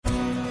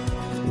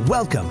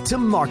Welcome to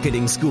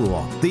Marketing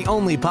School, the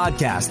only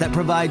podcast that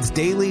provides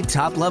daily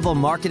top-level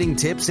marketing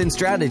tips and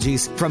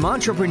strategies from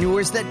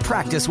entrepreneurs that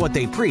practice what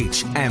they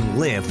preach and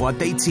live what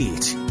they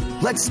teach.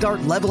 Let's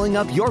start leveling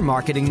up your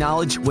marketing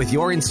knowledge with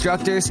your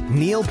instructors,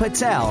 Neil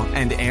Patel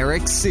and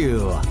Eric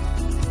Siu.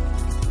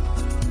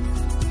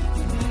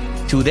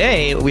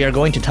 Today, we are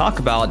going to talk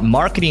about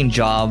marketing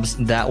jobs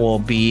that will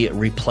be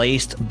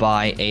replaced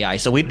by AI.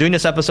 So we're doing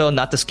this episode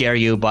not to scare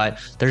you, but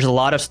there's a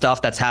lot of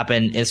stuff that's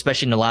happened,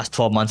 especially in the last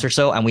 12 months or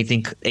so. And we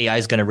think AI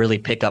is going to really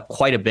pick up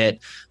quite a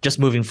bit just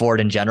moving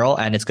forward in general.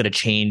 And it's going to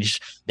change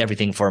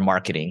everything for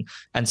marketing.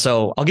 And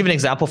so I'll give an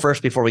example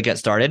first before we get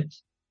started.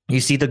 You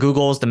see the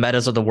Googles, the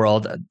Metas of the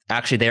world,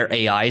 actually their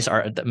AIs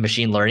are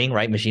machine learning,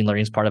 right? Machine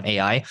learning is part of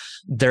AI.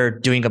 They're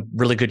doing a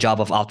really good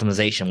job of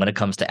optimization when it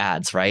comes to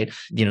ads, right?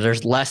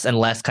 There's less and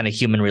less kind of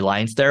human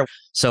reliance there.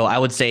 So I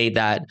would say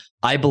that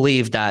I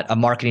believe that a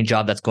marketing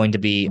job that's going to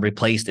be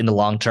replaced in the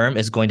long term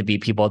is going to be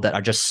people that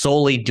are just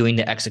solely doing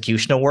the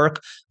executional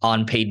work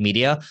on paid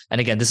media.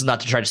 And again, this is not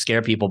to try to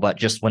scare people, but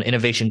just when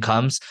innovation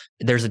comes,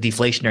 there's a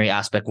deflationary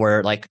aspect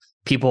where like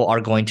people are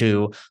going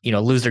to,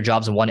 lose their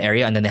jobs in one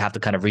area and then they have to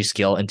kind of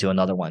reskill into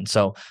another one.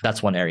 So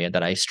that's one area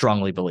that I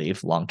strongly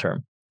believe long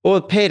term. Well,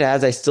 with paid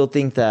ads, I still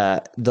think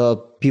that the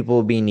people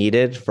will be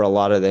needed for a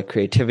lot of the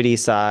creativity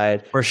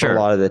side, for sure, a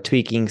lot of the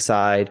tweaking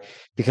side,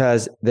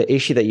 because the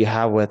issue that you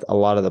have with a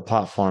lot of the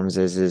platforms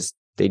is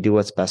they do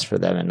what's best for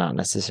them and not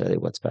necessarily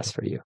what's best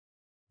for you.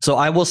 So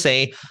I will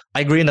say, I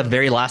agree in the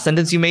very last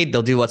sentence you made,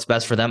 they'll do what's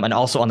best for them. And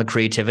also on the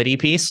creativity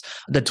piece,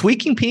 the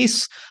tweaking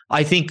piece,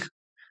 I think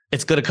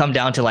it's going to come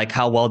down to like,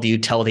 how well do you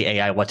tell the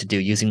AI what to do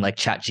using like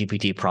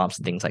ChatGPT prompts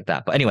and things like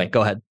that. But anyway,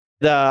 go ahead.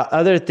 The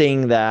other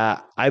thing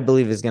that I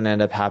believe is going to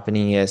end up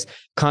happening is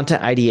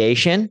content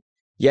ideation.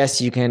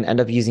 Yes, you can end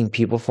up using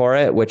people for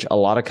it, which a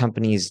lot of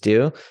companies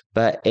do,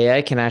 but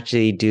AI can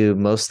actually do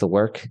most of the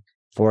work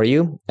for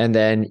you. And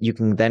then you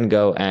can then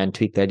go and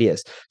tweak the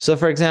ideas. So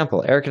for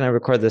example, Eric and I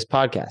record this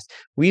podcast.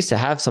 We used to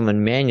have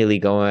someone manually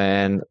go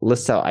and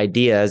list out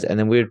ideas, and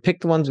then we would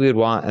pick the ones we would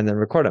want and then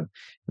record them.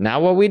 Now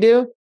what we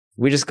do,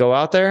 we just go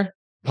out there,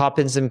 pop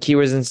in some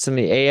keywords and some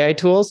AI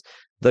tools.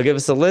 They'll give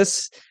us a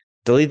list,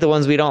 delete the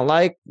ones we don't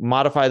like,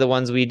 modify the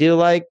ones we do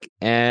like,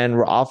 and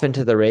we're off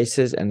into the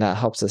races. And that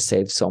helps us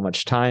save so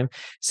much time.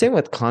 Same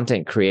with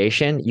content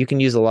creation. You can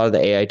use a lot of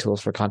the AI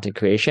tools for content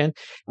creation.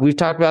 We've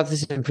talked about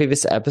this in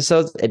previous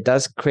episodes. It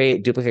does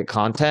create duplicate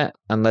content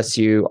unless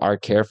you are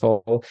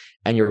careful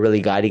and you're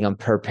really guiding them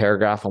per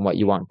paragraph on what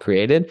you want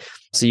created.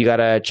 So you got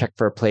to check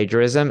for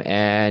plagiarism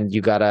and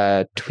you got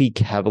to tweak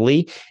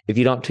heavily. If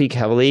you don't tweak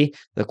heavily,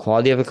 the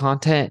quality of the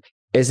content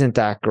isn't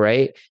that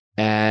great.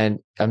 And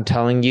I'm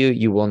telling you,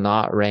 you will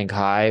not rank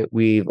high.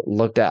 We've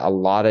looked at a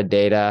lot of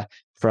data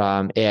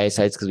from AI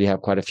sites because we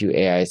have quite a few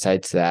AI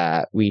sites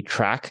that we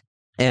track.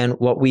 And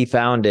what we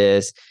found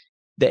is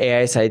the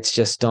AI sites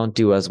just don't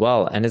do as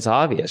well. And it's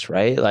obvious,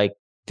 right? Like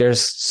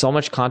there's so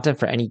much content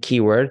for any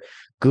keyword.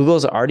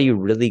 Google's already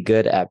really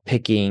good at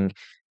picking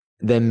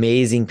the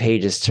amazing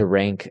pages to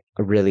rank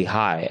really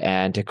high.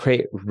 And to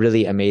create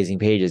really amazing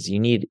pages, you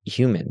need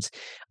humans.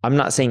 I'm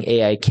not saying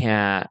AI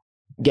can't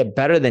get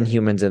better than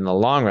humans in the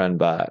long run,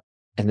 but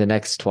in the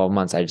next 12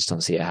 months, I just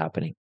don't see it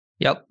happening.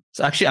 Yep.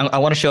 So actually, I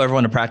want to show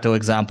everyone a practical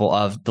example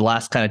of the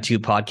last kind of 2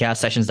 podcast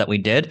sessions that we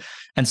did.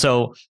 And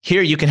so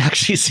here you can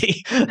actually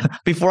see,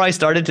 before I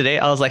started today,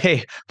 I was like,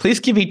 hey,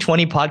 please give me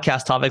 20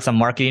 podcast topics on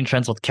marketing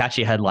trends with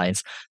catchy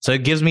headlines. So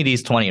it gives me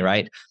these 20,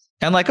 right?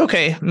 And I'm like,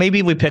 okay,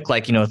 maybe we pick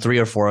like, 3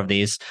 or 4 of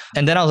these.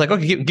 And then I was like,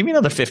 okay, give me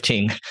another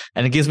 15.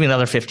 And it gives me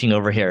another 15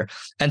 over here.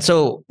 And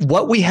so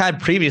what we had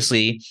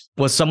previously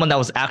was someone that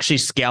was actually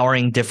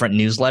scouring different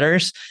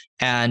newsletters.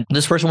 And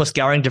this person was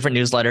scouring different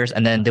newsletters,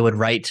 and then they would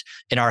write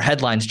in our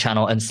headlines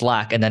channel in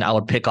Slack, and then I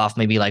would pick off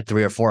maybe like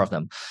 3 or 4 of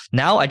them.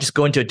 Now I just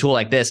go into a tool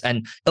like this,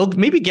 and it'll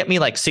maybe get me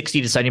like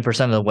 60 to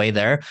 70% of the way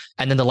there.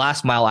 And then the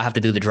last mile, I have to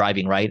do the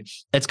driving, right?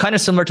 It's kind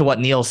of similar to what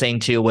Neil's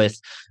saying too with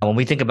when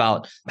we think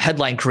about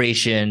headline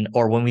creation,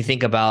 or when we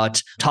think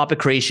about topic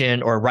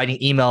creation, or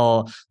writing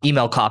email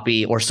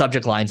copy or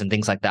subject lines and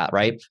things like that,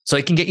 right? So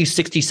it can get you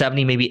 60,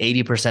 70, maybe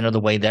 80% of the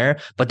way there,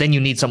 but then you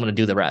need someone to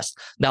do the rest.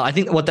 Now, I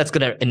think what that's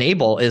going to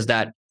enable is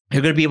that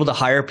you're going to be able to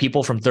hire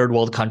people from third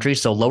world countries,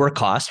 so lower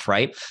cost,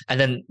 right? And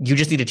then you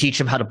just need to teach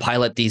them how to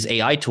pilot these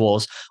AI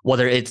tools,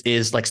 whether it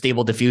is like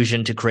Stable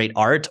Diffusion to create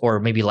art or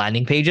maybe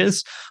landing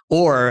pages,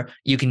 or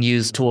you can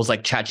use tools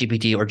like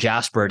ChatGPT or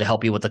Jasper to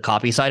help you with the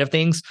copy side of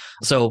things.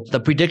 So the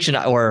prediction,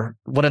 or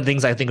one of the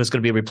things I think is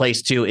going to be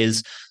replaced too,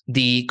 is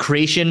the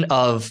creation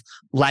of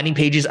landing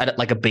pages at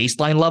like a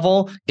baseline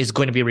level is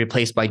going to be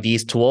replaced by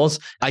these tools.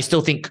 I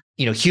still think,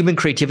 human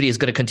creativity is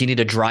going to continue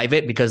to drive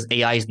it because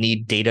AIs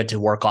need data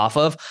to work off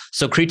of.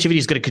 So creativity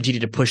is going to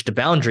continue to push the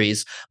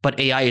boundaries, but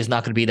AI is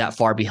not going to be that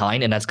far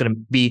behind. And that's going to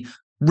be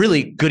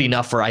really good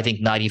enough for, I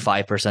think,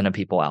 95% of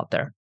people out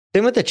there.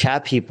 Same with the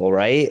chat people,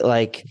 right?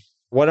 Like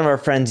One of our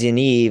friends,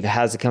 Yaniv,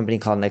 has a company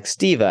called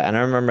Nextiva. And I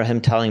remember him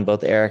telling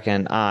both Eric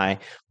and I,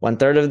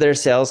 1/3 of their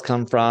sales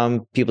come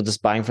from people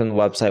just buying from the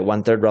website.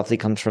 1/3 roughly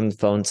comes from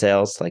phone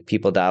sales, like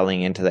people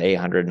dialing into the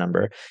 800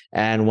 number.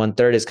 And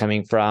 1/3 is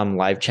coming from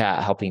live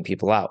chat, helping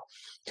people out.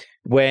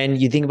 When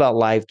you think about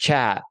live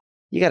chat,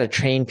 you got to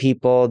train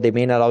people. They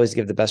may not always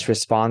give the best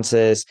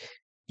responses.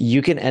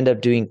 You can end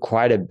up doing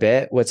quite a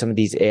bit with some of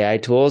these AI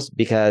tools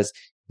because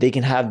they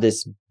can have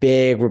this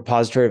big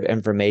repository of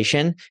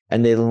information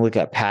and they look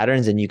at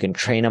patterns and you can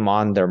train them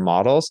on their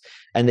models,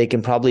 and they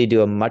can probably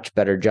do a much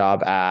better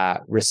job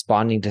at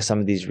responding to some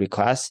of these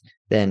requests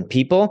than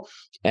people.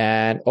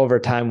 And over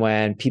time,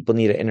 when people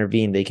need to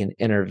intervene, they can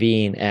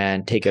intervene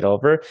and take it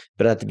over.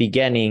 But at the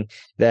beginning,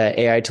 the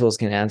AI tools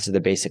can answer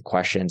the basic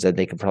questions and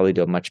they can probably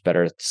do a much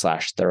better /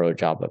 thorough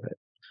job of it.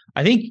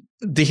 I think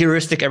the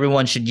heuristic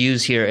everyone should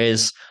use here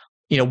is,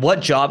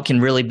 what job can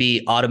really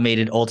be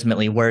automated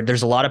ultimately, where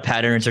there's a lot of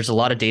patterns, there's a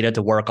lot of data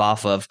to work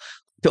off of.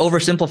 To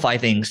oversimplify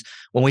things,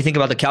 when we think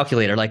about the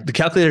calculator, like the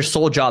calculator's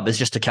sole job is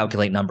just to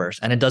calculate numbers,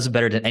 and it does it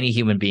better than any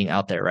human being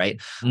out there,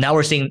 right? Now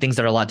we're seeing things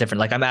that are a lot different.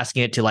 Like I'm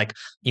asking it to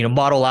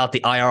model out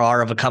the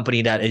IRR of a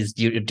company that is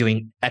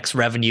doing X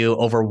revenue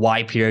over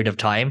Y period of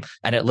time.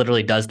 And it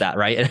literally does that,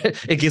 right?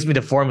 It gives me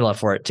the formula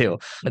for it too.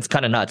 It's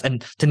kind of nuts.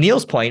 And to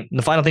Neil's point,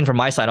 the final thing from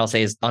my side, I'll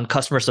say is on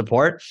customer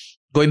support,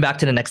 going back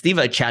to the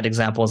Nextiva chat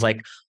example, is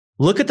like,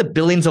 look at the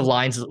billions of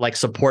lines like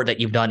support that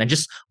you've done. And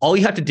just all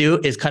you have to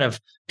do is kind of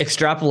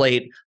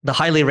extrapolate the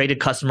highly rated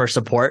customer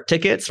support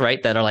tickets,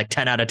 right? That are like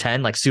 10 out of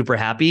 10, like super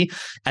happy.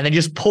 And then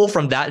just pull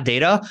from that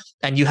data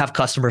and you have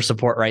customer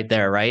support right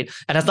there, right?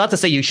 And that's not to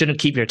say you shouldn't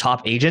keep your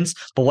top agents,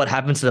 but what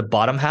happens to the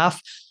bottom half?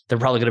 They're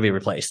probably going to be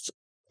replaced.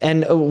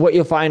 And what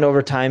you'll find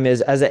over time is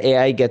as the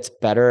AI gets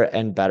better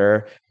and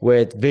better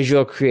with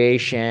visual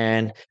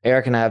creation,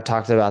 Eric and I have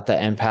talked about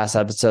that in past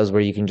episodes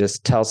where you can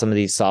just tell some of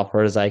these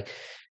softwares like,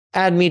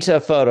 add me to a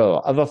photo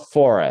of a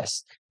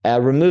forest,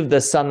 remove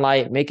the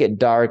sunlight, make it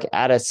dark,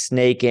 add a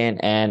snake in,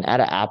 and add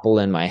an apple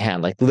in my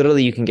hand. Like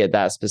literally you can get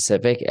that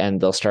specific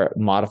and they'll start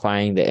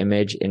modifying the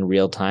image in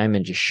real time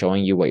and just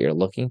showing you what you're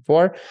looking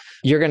for.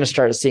 You're going to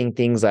start seeing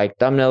things like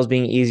thumbnails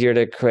being easier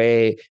to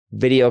create,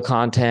 video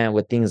content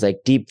with things like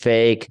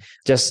deepfake,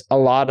 just a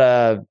lot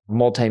of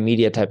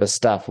multimedia type of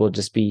stuff will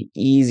just be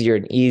easier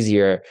and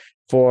easier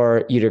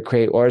for you to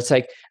create. Or it's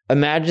like,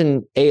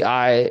 imagine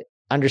AI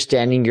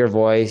understanding your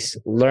voice,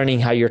 learning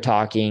how you're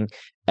talking,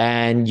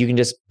 and you can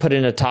just put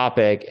in a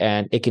topic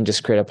and it can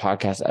just create a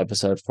podcast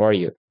episode for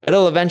you.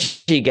 It'll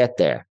eventually get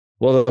there.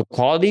 Will the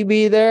quality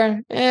be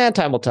there?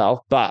 Time will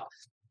tell, but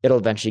it'll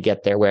eventually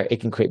get there where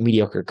it can create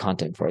mediocre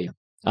content for you.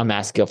 A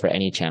mass scale for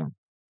any channel.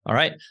 All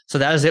right. So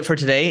that is it for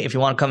today. If you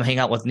want to come hang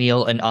out with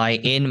Neil and I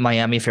in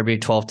Miami, February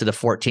 12th to the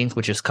 14th,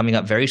 which is coming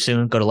up very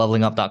soon, go to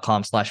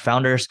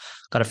levelingup.com/founders.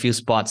 Got a few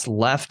spots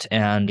left,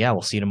 and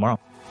we'll see you tomorrow.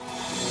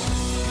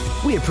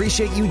 We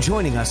appreciate you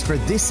joining us for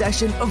this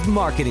session of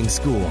Marketing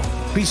School.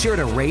 Be sure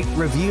to rate,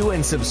 review,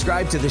 and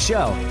subscribe to the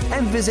show,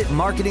 and visit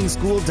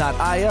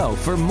marketingschool.io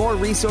for more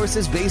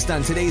resources based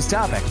on today's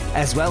topic,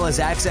 as well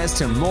as access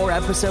to more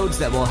episodes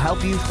that will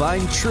help you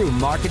find true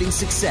marketing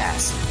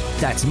success.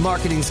 That's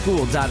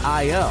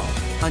marketingschool.io.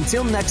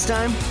 Until next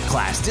time,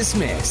 class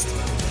dismissed.